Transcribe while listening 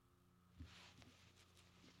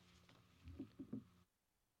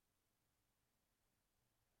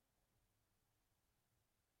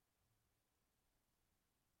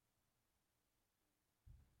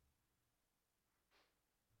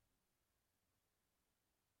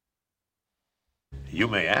You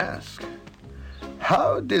may ask,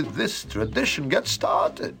 how did this tradition get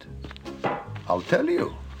started? I'll tell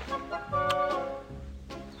you.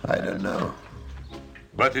 I don't know.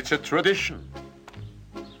 But it's a tradition.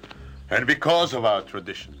 And because of our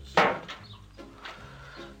traditions,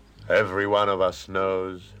 every one of us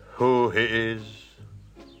knows who he is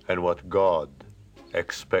and what God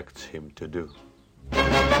expects him to do.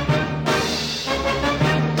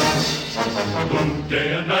 Who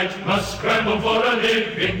day and night must scramble for a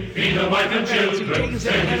living, feed a wife and children,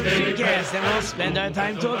 send his daily Podcast, and we'll spend our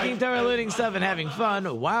time talking Torah, learning stuff, and having fun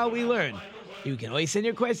while we learn. You can always send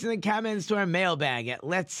your questions and comments to our mailbag at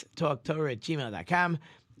letstalktorah@gmail.com.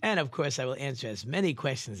 And, of course, I will answer as many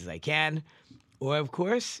questions as I can. Or, of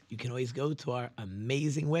course, you can always go to our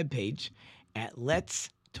amazing webpage at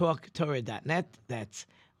letstalktorah.net. That's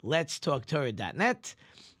letstalktorah.net.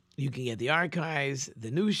 You can get the archives,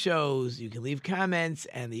 the new shows, you can leave comments,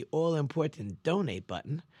 and the all-important donate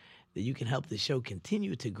button that you can help the show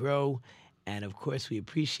continue to grow. And, of course, we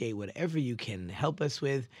appreciate whatever you can help us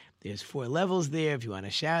with. There's 4 levels there. If you want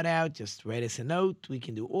a shout-out, just write us a note. We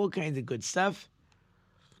can do all kinds of good stuff.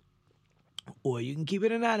 Or you can keep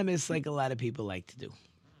it anonymous like a lot of people like to do.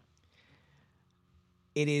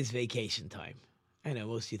 It is vacation time. I know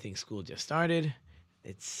most of you think school just started.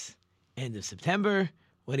 It's end of September.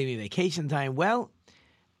 What do you mean vacation time? Well,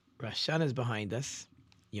 Rosh Hashanah is behind us.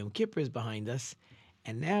 Yom Kippur is behind us.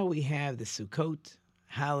 And now we have the Sukkot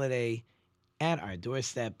holiday at our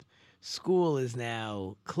doorstep. School is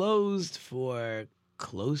now closed for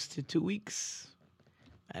close to 2 weeks.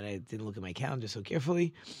 And I didn't look at my calendar so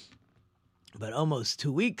carefully. But almost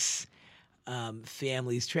 2 weeks.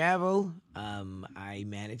 Families travel. I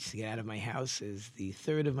managed to get out of my house as the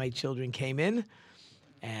third of my children came in.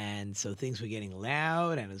 And so things were getting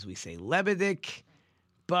loud, and as we say, lebedik.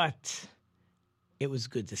 But it was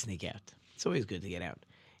good to sneak out. It's always good to get out.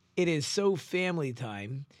 It is so family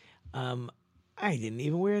time. I didn't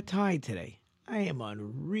even wear a tie today. I am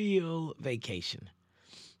on real vacation.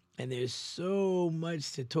 And there's so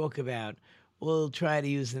much to talk about. We'll try to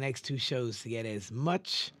use the next 2 shows to get as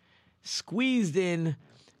much squeezed in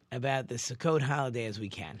about the Sukkot holiday as we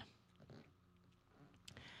can.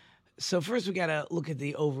 So first we got to look at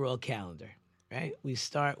the overall calendar, right? We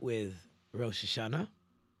start with Rosh Hashanah.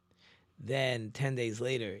 Then 10 days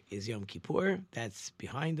later is Yom Kippur. That's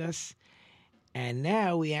behind us. And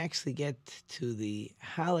now we actually get to the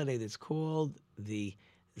holiday that's called the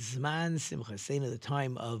Zman Simchasenu, the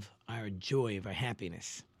time of our joy, of our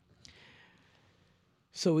happiness.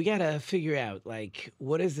 So we got to figure out, like,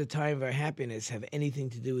 what does the time of our happiness have anything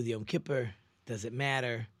to do with Yom Kippur? Does it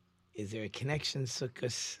matter? Is there a connection,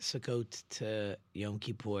 Sukkot, to Yom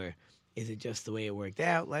Kippur? Is it just the way it worked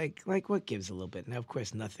out? Like what gives a little bit? Now, of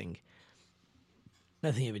course, nothing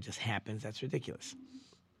ever just happens. That's ridiculous.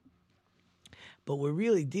 But we're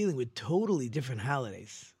really dealing with totally different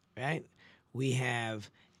holidays, right? We have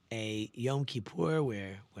a Yom Kippur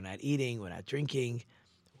where we're not eating, we're not drinking,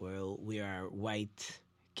 we are white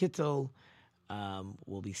kittel.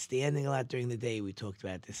 We'll be standing a lot during the day. We talked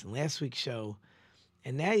about this in last week's show.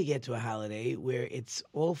 And now you get to a holiday where it's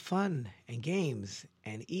all fun and games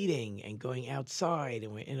and eating and going outside,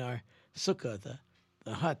 and we're in our sukkah,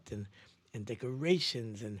 the hut, and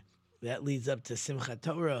decorations, and that leads up to Simchat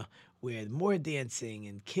Torah, where more dancing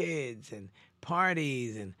and kids and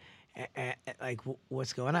parties and like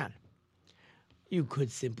what's going on. You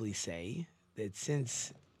could simply say that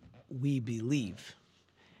since we believe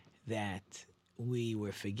that we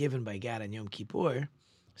were forgiven by God on Yom Kippur,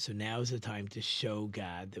 so now is the time to show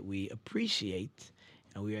God that we appreciate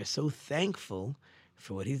and we are so thankful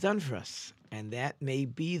for what he's done for us. And that may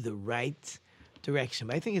be the right direction,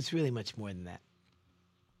 but I think it's really much more than that.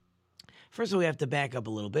 First of all, we have to back up a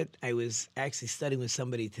little bit. I was actually studying with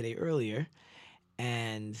somebody today earlier,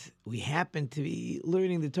 and we happened to be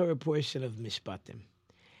learning the Torah portion of Mishpatim.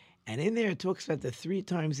 And in there it talks about the 3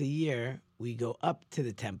 times a year we go up to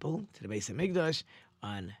the temple, to the Beis HaMikdash,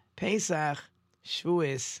 on Pesach,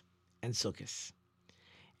 Shavuos, and Sukkot.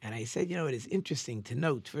 And I said, it is interesting to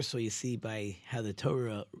note, first of all, you see by how the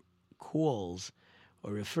Torah calls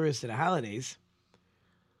or refers to the holidays,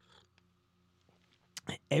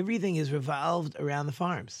 everything is revolved around the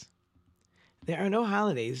farms. There are no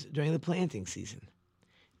holidays during the planting season.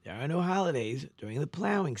 There are no holidays during the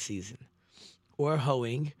plowing season, or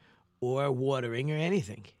hoeing, or watering, or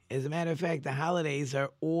anything. As a matter of fact, the holidays are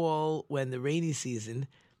all when the rainy season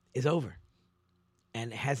is over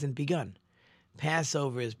and hasn't begun.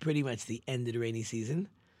 Passover is pretty much the end of the rainy season,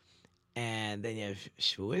 and then you have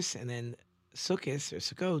Shavuos, and then Sukkot or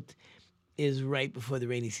Sukkot is right before the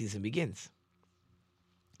rainy season begins.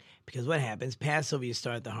 Because what happens? Passover, you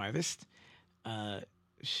start the harvest.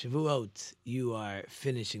 Shavuot, you are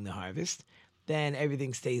finishing the harvest. Then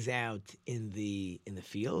everything stays out in the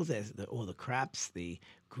fields as all the crops, the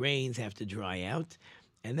grains have to dry out.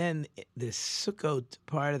 And then the Sukkot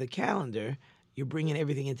part of the calendar, you're bringing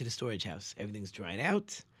everything into the storage house. Everything's dried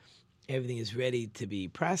out. Everything is ready to be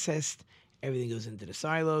processed. Everything goes into the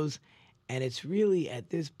silos. And it's really at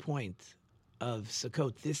this point of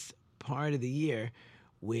Sukkot, this part of the year,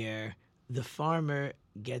 where the farmer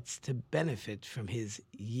gets to benefit from his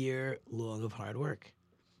year long of hard work.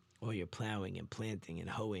 Or you're plowing and planting and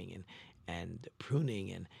hoeing and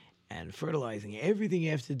pruning and fertilizing. Everything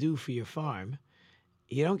you have to do for your farm,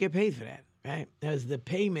 you don't get paid for that, right? Because the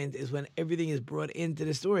payment is when everything is brought into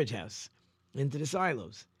the storage house, into the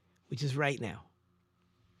silos, which is right now.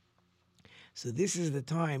 So this is the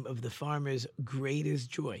time of the farmer's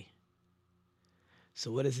greatest joy.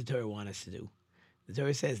 So what does the Torah want us to do? The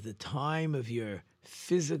Torah says the time of your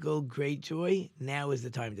physical great joy, now is the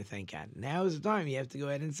time to thank God. Now is the time you have to go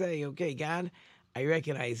ahead and say, okay, God, I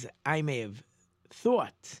recognize I may have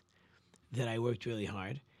thought that I worked really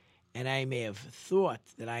hard, and I may have thought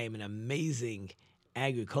that I am an amazing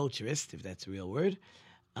agriculturist, if that's a real word,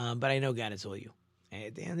 but I know, God, it's all you. And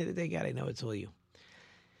at the end of the day, God, I know it's all you.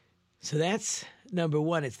 So that's number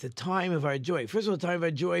one. It's the time of our joy. First of all, time of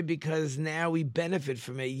our joy because now we benefit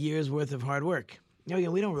from a year's worth of hard work. Now,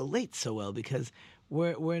 again, we don't relate so well because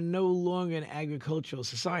we're no longer an agricultural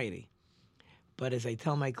society. But as I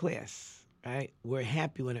tell my class, right, we're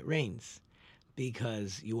happy when it rains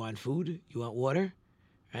because you want food, you want water,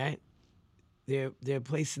 right? There are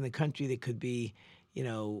places in the country that could be,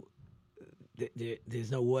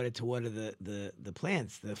 there's no water to water the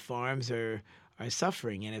plants. The farms are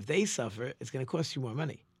suffering, and if they suffer, it's going to cost you more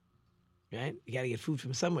money, right? You got to get food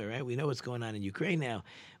from somewhere, right? We know what's going on in Ukraine now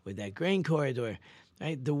with that grain corridor,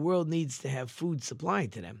 right? The world needs to have food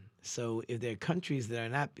supplied to them. So if there are countries that are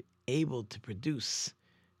not able to produce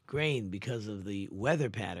grain because of the weather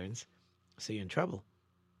patterns, so you're in trouble.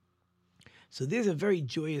 So there's a very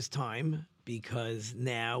joyous time because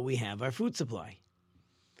now we have our food supply.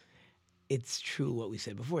 It's true what we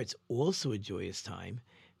said before. It's also a joyous time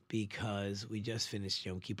because we just finished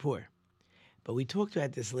Yom Kippur. But we talked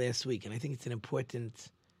about this last week, and I think it's an important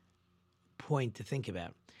point to think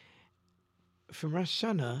about. From Rosh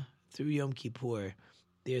Hashanah through Yom Kippur,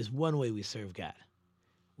 there's one way we serve God.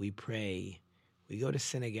 We pray, we go to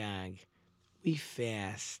synagogue, we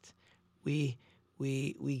fast, we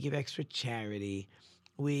give extra charity,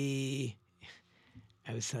 I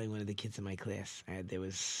was telling one of the kids in my class, there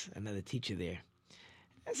was another teacher there.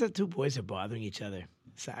 And so two boys are bothering each other.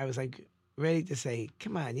 So I was like ready to say,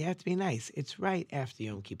 come on, you have to be nice. It's right after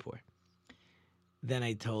Yom Kippur. Then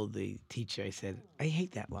I told the teacher, I said, I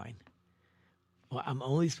hate that line. Well, I'm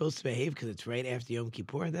only supposed to behave because it's right after Yom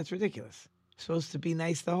Kippur? That's ridiculous. I'm supposed to be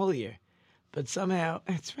nice the whole year. But somehow,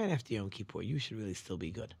 it's right after Yom Kippur. You should really still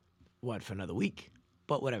be good. What, for another week?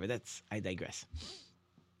 But whatever, I digress.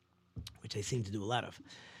 Which I seem to do a lot of.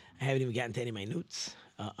 I haven't even gotten to any of my notes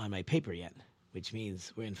on my paper yet, which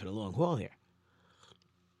means we're in for the long haul here.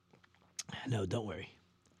 No, don't worry.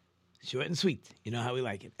 Short and sweet. You know how we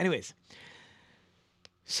like it. Anyways,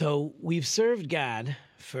 so we've served God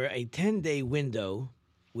for a 10-day window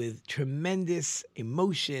with tremendous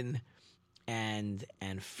emotion and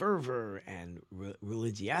fervor and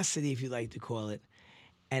religiosity, if you like to call it.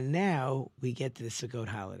 And now we get to the Sukkot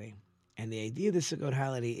holiday. And the idea of the Sukkot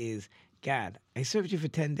holiday is, God, I served you for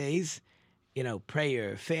 10 days,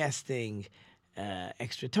 prayer, fasting,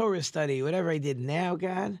 extra Torah study, whatever I did. Now,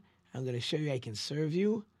 God, I'm going to show you I can serve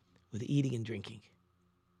you with eating and drinking,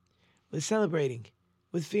 with celebrating,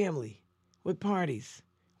 with family, with parties,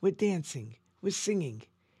 with dancing, with singing.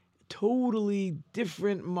 Totally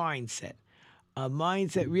different mindset. A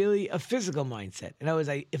mindset, really a physical mindset. In other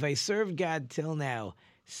words, if I served God till now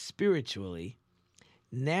spiritually,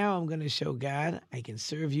 now I'm going to show God I can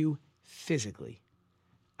serve you physically.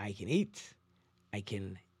 I can eat, I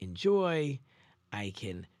can enjoy, I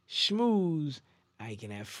can schmooze, I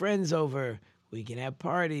can have friends over, we can have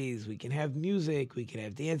parties, we can have music, we can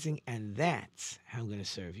have dancing, and that's how I'm going to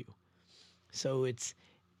serve you. So it's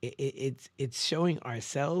showing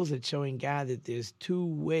ourselves, it's showing God that there's two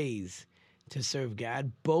ways to serve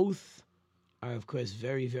God. Both are, of course,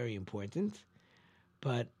 very, very important,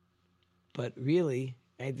 but really,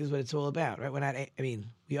 right, this is what it's all about, right?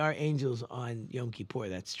 We are angels on Yom Kippur,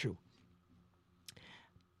 that's true.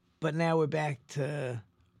 But now we're back to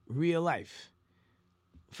real life.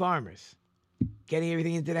 Farmers, getting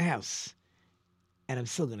everything into the house. And I'm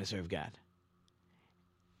still going to serve God.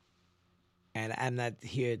 And I'm not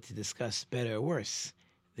here to discuss better or worse.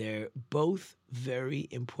 They're both very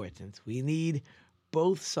important. We need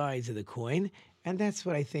both sides of the coin, and that's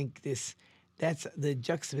what I think that's the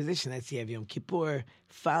juxtaposition. That's the Yom Kippur,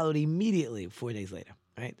 followed immediately 4 days later,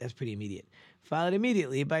 right? That's pretty immediate. Followed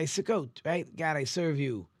immediately by Sukkot, right? God, I serve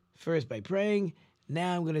you first by praying.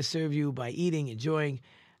 Now I'm going to serve you by eating, enjoying,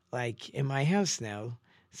 like in my house now.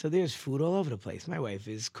 So there's food all over the place. My wife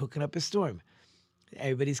is cooking up a storm.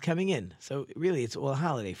 Everybody's coming in. So really, it's all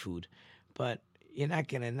holiday food. But you're not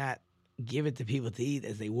going to not give it to people to eat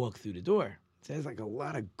as they walk through the door. So there's like a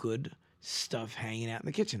lot of good stuff hanging out in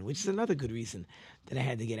the kitchen, which is another good reason that I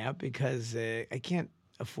had to get out, because I can't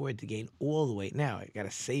afford to gain all the weight now. I got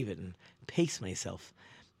to save it and pace myself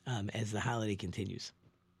as the holiday continues.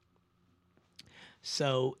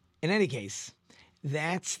 So in any case,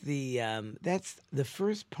 that's the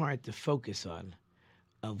first part to focus on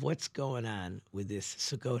of what's going on with this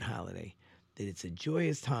Sukkot holiday. That it's a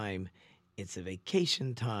joyous time, it's a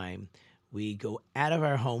vacation time. We go out of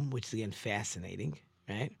our home, which is again fascinating,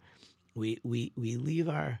 right? We leave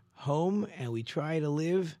our home and we try to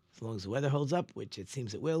live, as long as the weather holds up, which it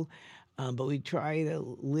seems it will, but we try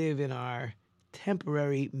to live in our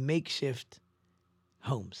temporary makeshift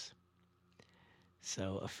homes.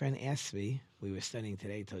 So a friend asked me, we were studying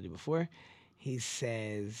today, I told you before, he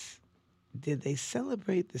says, did they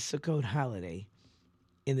celebrate the Sukkot holiday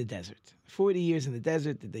in the desert? 40 years in the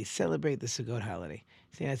desert, did they celebrate the Sukkot holiday?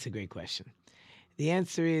 See, that's a great question. The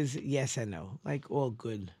answer is yes and no. Like all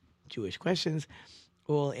good Jewish questions,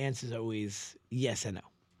 all answers are always yes and no.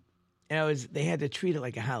 In other words, they had to treat it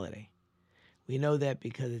like a holiday. We know that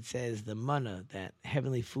because it says the manna, that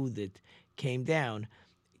heavenly food that came down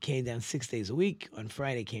 6 days a week. On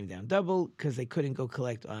Friday came down double because they couldn't go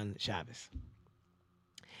collect on Shabbos.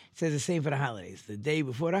 It says the same for the holidays. The day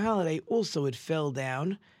before the holiday, also it fell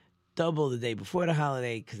down double the day before the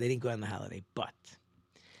holiday because they didn't go on the holiday. But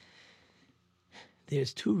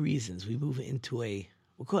there's two reasons we move into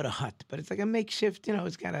we'll call it a hut, but it's like a makeshift.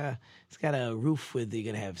 It's got a roof with,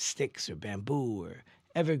 you're gonna have sticks or bamboo or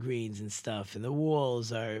evergreens and stuff, and the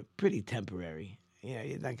walls are pretty temporary.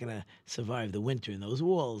 You're not gonna survive the winter in those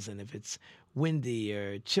walls, and if it's windy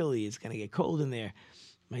or chilly, it's gonna get cold in there.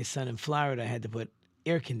 My son in Florida had to put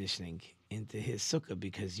air conditioning into his sukkah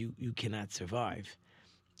because you cannot survive.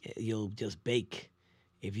 You'll just bake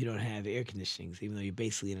if you don't have air conditioning, even though you're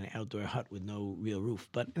basically in an outdoor hut with no real roof.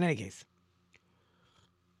 But in any case,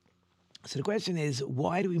 so the question is,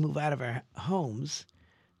 why do we move out of our homes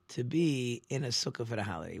to be in a sukkah for the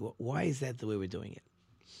holiday? Why is that the way we're doing it?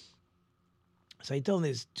 So I told him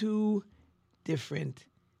there's two different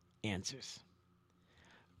answers.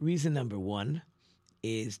 Reason number one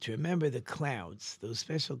is to remember the clouds, those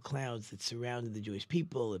special clouds that surrounded the Jewish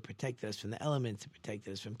people. It protected us from the elements. It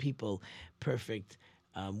protected us from people. Perfect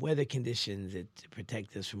weather conditions. It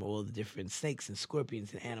protected us from all the different snakes and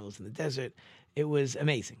scorpions and animals in the desert. It was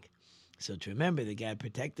amazing. So to remember that God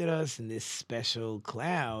protected us in this special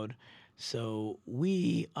cloud, so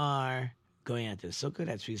we are going out to the sukkah.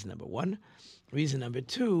 That's reason number one. Reason number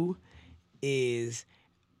two is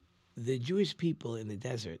the Jewish people in the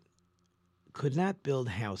desert could not build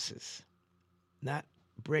houses, not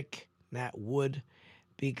brick, not wood,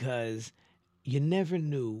 because you never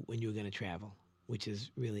knew when you were going to travel, which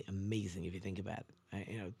is really amazing if you think about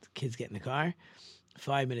it. The kids get in the car,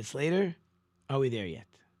 5 minutes later, are we there yet?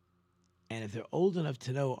 And if they're old enough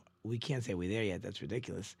to know, we can't say we're there yet, that's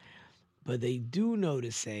ridiculous, but they do know to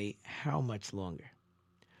say how much longer.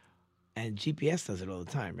 And GPS does it all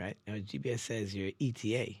the time, right? GPS says your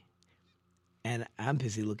ETA. And I'm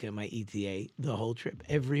busy looking at my ETA the whole trip,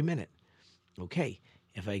 every minute. Okay,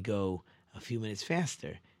 if I go a few minutes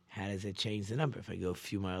faster, how does it change the number? If I go a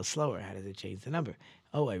few miles slower, how does it change the number?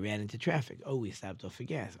 Oh, I ran into traffic. Oh, we stopped off for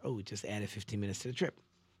gas. Oh, we just added 15 minutes to the trip.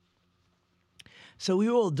 So we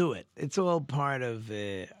all do it. It's all part of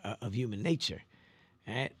human nature.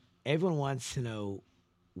 Right? Everyone wants to know,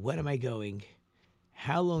 when am I going?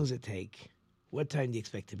 How long does it take? What time do you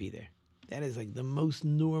expect to be there? That is like the most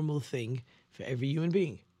normal thing for every human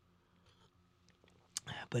being.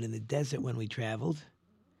 But in the desert when we traveled,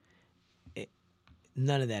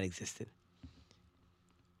 none of that existed.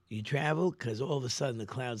 You travel because all of a sudden the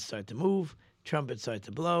clouds start to move, trumpets start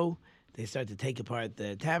to blow, they start to take apart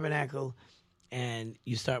the tabernacle, and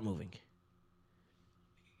you start moving.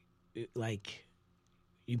 Like,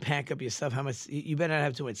 you pack up your stuff. How much? You better not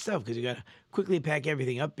have too much stuff because you got to quickly pack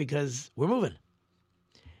everything up because we're moving.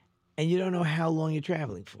 And you don't know how long you're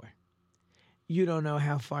traveling for. You don't know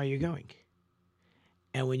how far you're going.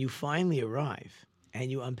 And when you finally arrive and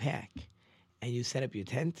you unpack and you set up your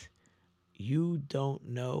tent, you don't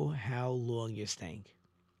know how long you're staying.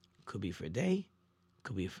 Could be for a day,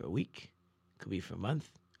 Could be for a week, could be for a month,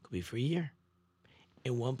 could be for a year.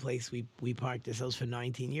 In one place, we parked ourselves for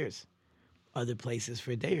 19 years. Other places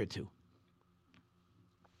for a day or two.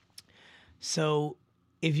 So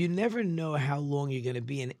if you never know how long you're going to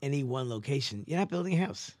be in any one location, you're not building a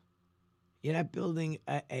house. You're not building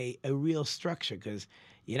a real structure because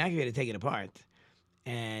you're not going to take it apart.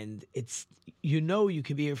 And you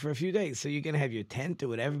could be here for a few days. So you're going to have your tent or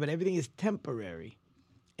whatever, but everything is temporary.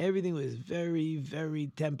 Everything was very, very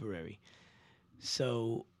temporary.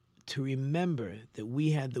 So to remember that we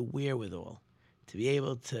had the wherewithal to be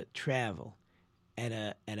able to travel at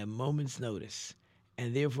a moment's notice,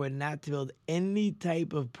 and therefore not to build any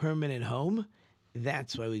type of permanent home,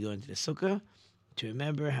 that's why we go into the sukkah, to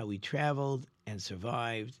remember how we traveled and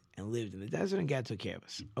survived and lived in the desert, and God took care of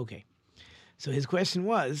us. Okay. So his question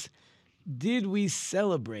was, did we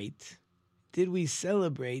celebrate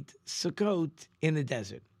Sukkot in the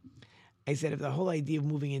desert? I said, if the whole idea of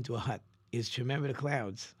moving into a hut is to remember the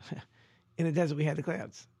clouds, in the desert we had the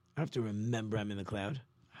clouds. I don't have to remember I'm in the cloud.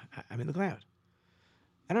 I'm in the cloud.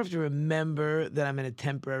 I don't have to remember that I'm in a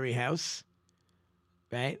temporary house,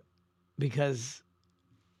 right? Because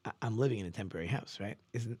I'm living in a temporary house, right?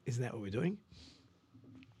 Isn't that what we're doing?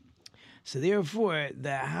 So therefore,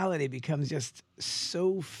 the holiday becomes just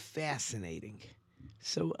so fascinating,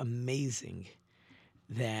 so amazing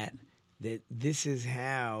that this is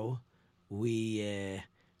how we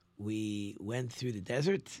went through the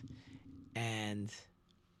desert, and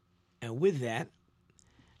with that,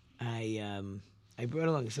 I brought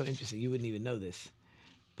along, it's so interesting, you wouldn't even know this,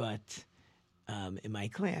 but in my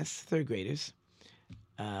class, third graders,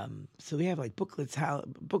 so we have like booklets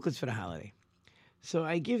for the holiday. So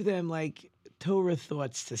I give them like Torah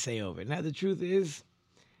thoughts to say over. Now the truth is,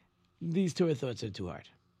 these Torah thoughts are too hard.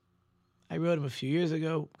 I wrote them a few years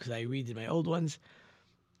ago because I redid my old ones.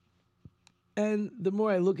 And the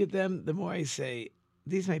more I look at them, the more I say,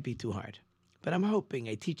 these might be too hard. But I'm hoping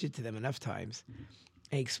I teach it to them enough times.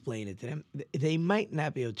 I explain it to them. They might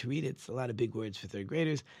not be able to read it. It's a lot of big words for third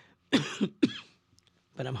graders.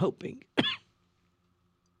 But I'm hoping.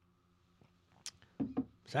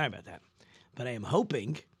 Sorry about that. But I am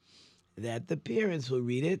hoping that the parents will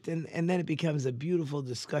read it, and then it becomes a beautiful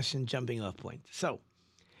discussion jumping off point. So,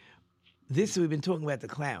 we've been talking about the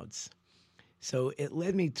clouds. So it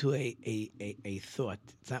led me to a thought.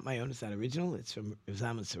 It's not my own, it's not original. It's from Rav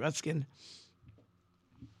Zalman Sorotskin,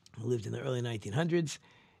 who lived in the early 1900s.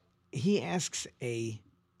 He asks a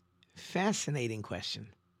fascinating question.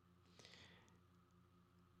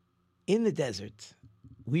 In the desert,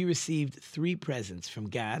 we received 3 presents from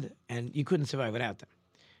God, and you couldn't survive without them.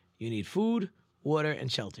 You need food, water,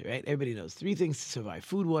 and shelter, right? Everybody knows 3 things to survive: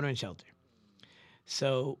 food, water, and shelter.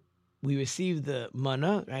 So we received the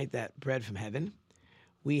manna, right, that bread from heaven.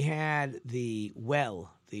 We had the well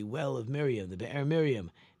of Miriam, the Be'er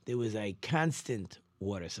Miriam. There was a constant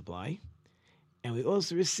water supply. And we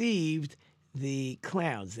also received the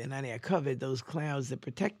clouds, the Ananiah covered, those clouds that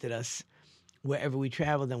protected us wherever we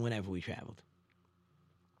traveled and whenever we traveled.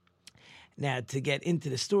 Now, to get into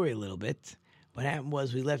the story a little bit, what happened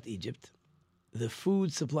was we left Egypt. The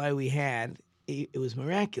food supply we had, it was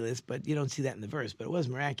miraculous, but you don't see that in the verse, but it was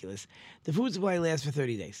miraculous. The food supply lasts for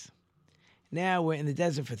 30 days. Now we're in the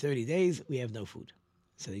desert for 30 days, we have no food.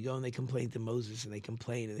 So they go and they complain to Moses, and they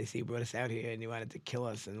complain, and they say, you brought us out here and you wanted to kill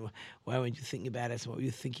us, and why weren't you thinking about us? What were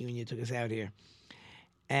you thinking when you took us out here?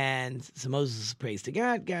 And so Moses prays to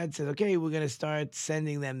God. God says, okay, we're going to start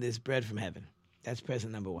sending them this bread from heaven. That's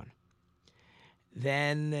present number 1.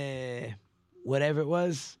 Then, whatever it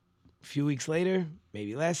was, a few weeks later,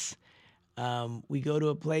 maybe less, we go to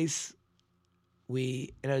a place.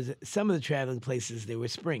 Some of the traveling places, there were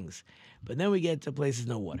springs. But then we get to places,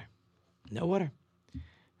 no water. No water.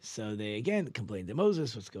 So they, again, complained to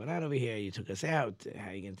Moses, what's going on over here? You took us out. How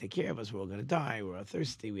are you going to take care of us? We're all going to die. We're all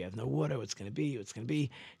thirsty. We have no water. What's going to be? What's going to be?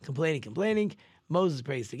 Complaining. Moses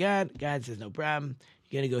prays to God. God says, no problem.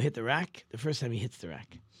 You're going to go hit the rock. The first time he hits the rock.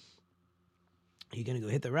 You're going to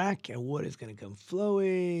go hit the rock, and water's going to come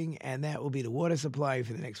flowing, and that will be the water supply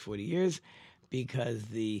for the next 40 years, because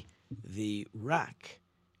the rock,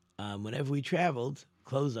 whenever we traveled,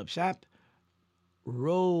 closed up shop,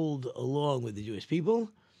 rolled along with the Jewish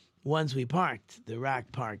people. Once we parked, the rock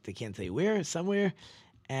parked, I can't tell you where, somewhere,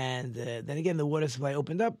 and then again the water supply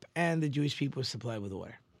opened up, and the Jewish people were supplied with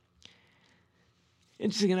water.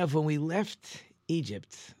 Interesting enough, when we left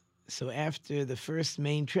Egypt, so after the first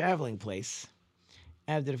main traveling place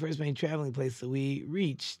that we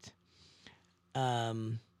reached,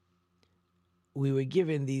 we were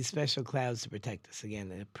given these special clouds to protect us. Again,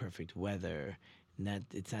 the perfect weather,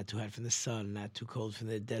 It's not too hot from the sun, not too cold from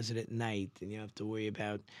the desert at night, and you don't have to worry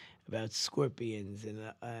about scorpions and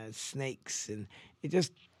snakes, and it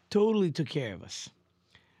just totally took care of us.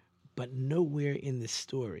 But nowhere in the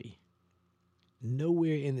story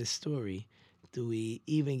do we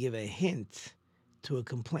even give a hint to a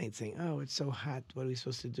complaint saying, oh, it's so hot, what are we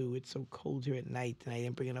supposed to do? It's so cold here at night, and I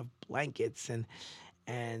didn't bring enough blankets,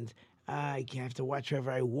 and I have to watch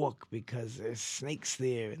wherever I walk because there's snakes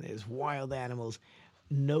there and there's wild animals.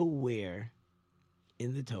 Nowhere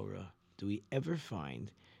in the Torah do we ever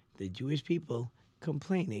find the Jewish people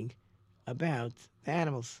complaining about the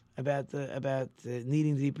animals, about the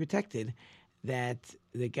needing to be protected, that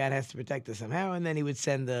God has to protect us somehow, and then he would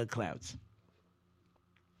send the clouds.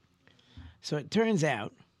 So it turns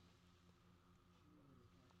out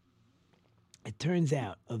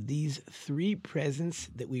of these 3 presents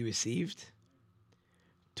that we received,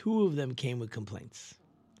 2 of them came with complaints.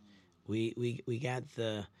 We got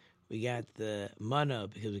the manna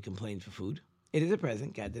because we complained for food. It is a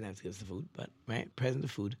present. God didn't have to give us the food, but right, present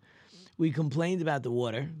of food. We complained about the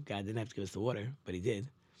water. God didn't have to give us the water, but he did.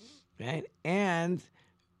 Right? And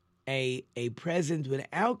a present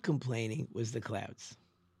without complaining was the clouds.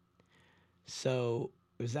 So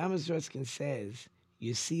Razamas Ruskin says,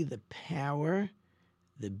 you see the power,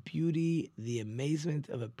 the beauty, the amazement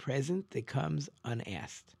of a present that comes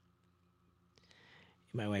unasked.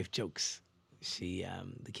 My wife jokes.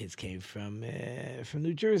 The kids came from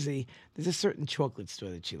New Jersey. There's a certain chocolate store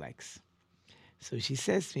that she likes. So she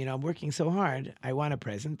says to me, I'm working so hard. I want a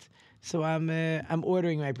present, so I'm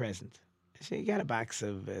ordering my present. She got a box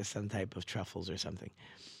of some type of truffles or something.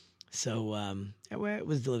 So it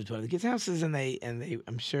was delivered to one of the kids' houses, and they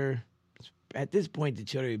I'm sure at this point the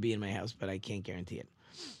children would be in my house, but I can't guarantee it.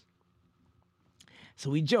 So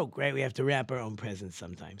we joke, right? We have to wrap our own presents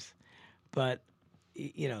sometimes, but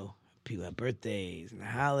people have birthdays and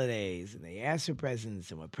holidays, and they ask for presents,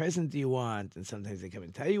 and what present do you want? And sometimes they come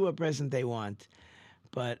and tell you what present they want.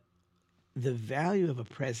 But the value of a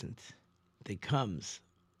present that comes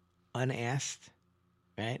unasked,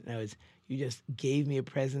 right? In other words, you just gave me a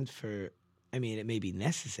present it may be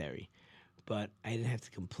necessary, but I didn't have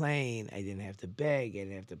to complain, I didn't have to beg, I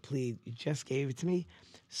didn't have to plead. You just gave it to me.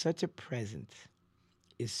 Such a present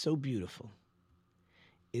is so beautiful,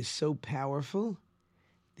 is so powerful,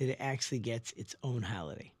 that it actually gets its own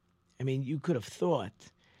holiday. I mean, you could have thought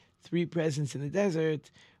 3 presents in the desert,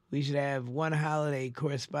 we should have one holiday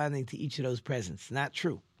corresponding to each of those presents. Not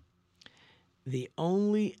true. The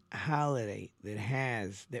only holiday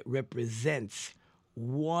that represents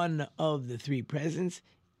one of the 3 presents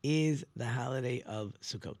is the holiday of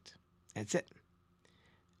Sukkot. That's it.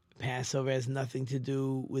 Passover has nothing to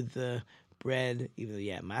do with the bread, even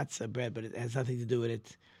though, matzah bread, but it has nothing to do with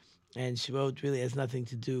it. And Shavuot really has nothing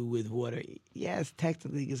to do with water. Yes,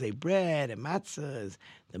 technically you can say bread and matzah is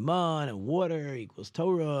the man, and water equals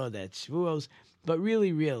Torah, that's Shavuos. But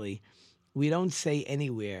really, we don't say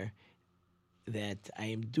anywhere that I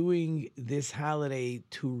am doing this holiday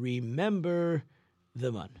to remember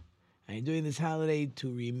the man. I am doing this holiday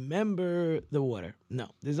to remember the water. No,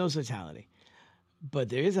 there's no such holiday. But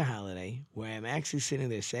there is a holiday where I'm actually sitting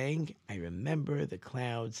there saying, I remember the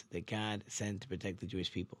clouds that God sent to protect the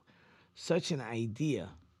Jewish people. Such an idea,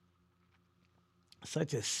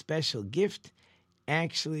 such a special gift,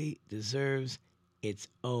 actually deserves its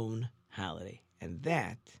own holiday. And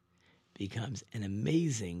that becomes an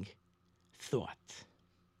amazing thought.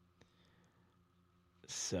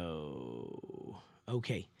 So,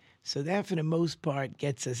 okay. So that, for the most part,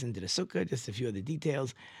 gets us into the sukkah. Just a few other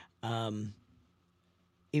details. Even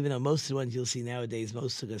though most of the ones you'll see nowadays,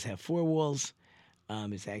 most sukkahs have 4 walls.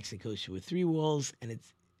 It's actually kosher with 3 walls, and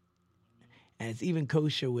it's even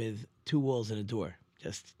kosher with 2 walls and a door,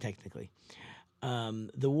 just technically.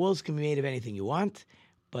 The walls can be made of anything you want,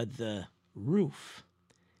 but the roof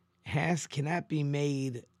cannot be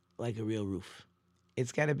made like a real roof.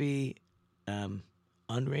 It's got to be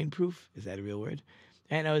unrain proof. Is that a real word?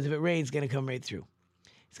 I know, if it rains, it's going to come right through.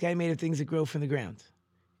 It's got to be made of things that grow from the ground.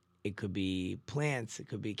 It could be plants. It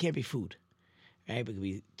can't be food, right? But it could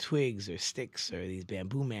be twigs or sticks or these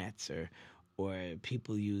bamboo mats or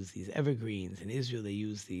people use these evergreens. In Israel, they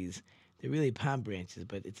use these. They're really palm branches,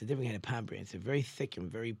 but it's a different kind of palm branch. They're very thick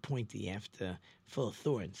and very pointy, full of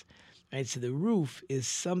thorns. Right? So the roof is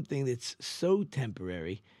something that's so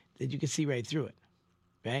temporary that you can see right through it,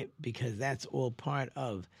 right? Because that's all part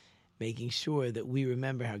of making sure that we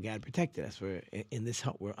remember how God protected us. In this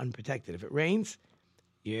hut, we're unprotected. If it rains,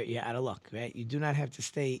 you're out of luck, right? You do not have to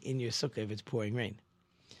stay in your sukkah if it's pouring rain.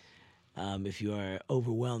 If you are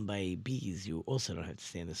overwhelmed by bees, you also don't have to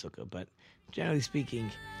stay in the sukkah. But generally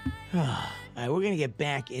speaking. All right, we're going to get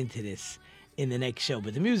back into this in the next show.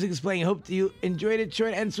 But the music is playing. I hope that you enjoyed it,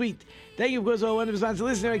 short and sweet. Thank you, of course, all wonderful sponsors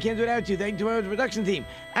listener. I can't do it without you. Thank you to our production team.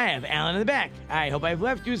 I have Alan in the back. I hope I've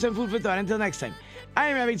left you some food for thought. Until next time, I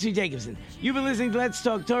am Rabbi Tzvi Jacobson. You've been listening to Let's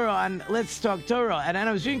Talk Torah on Let's Talk Torah at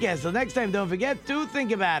Anam's Dreamcast. Till next time, don't forget to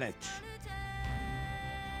think about it.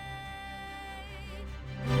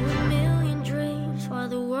 A million dreams for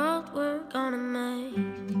the world we're gonna make.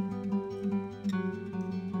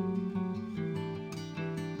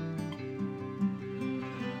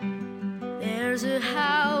 There's a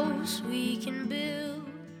house we can build.